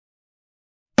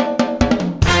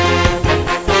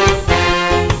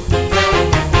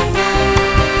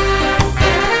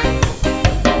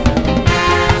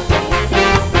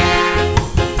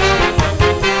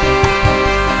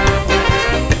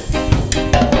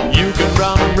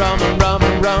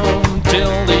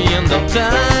till the end of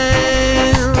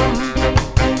time.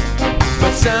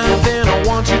 But something I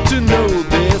want you to know,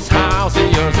 this house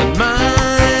is yours and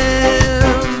mine.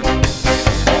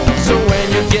 So when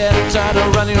you get tired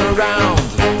of running around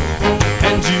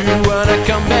and you wanna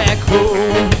come back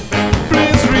home,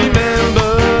 please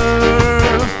remember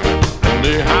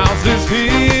the house is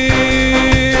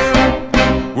here.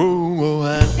 Whoa, whoa,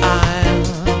 and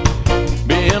I'll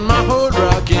be in my old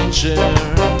rocking chair.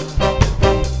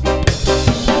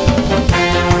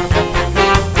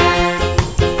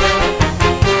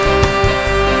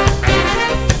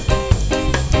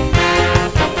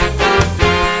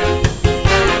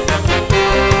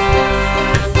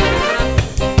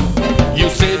 You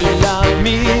said you love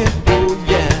me, oh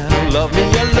yeah, love me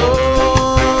alone.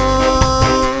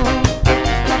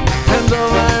 And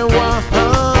all I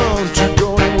want to go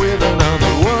in with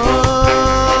another one.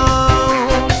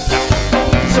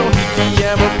 So if he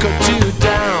ever cut you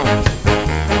down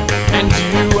and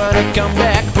you wanna come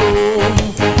back home,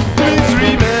 please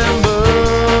remember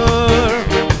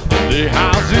the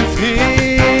house is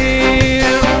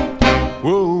here.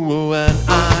 Whoa, whoa, and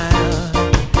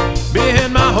I'll be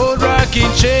in my old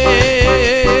rocking chair.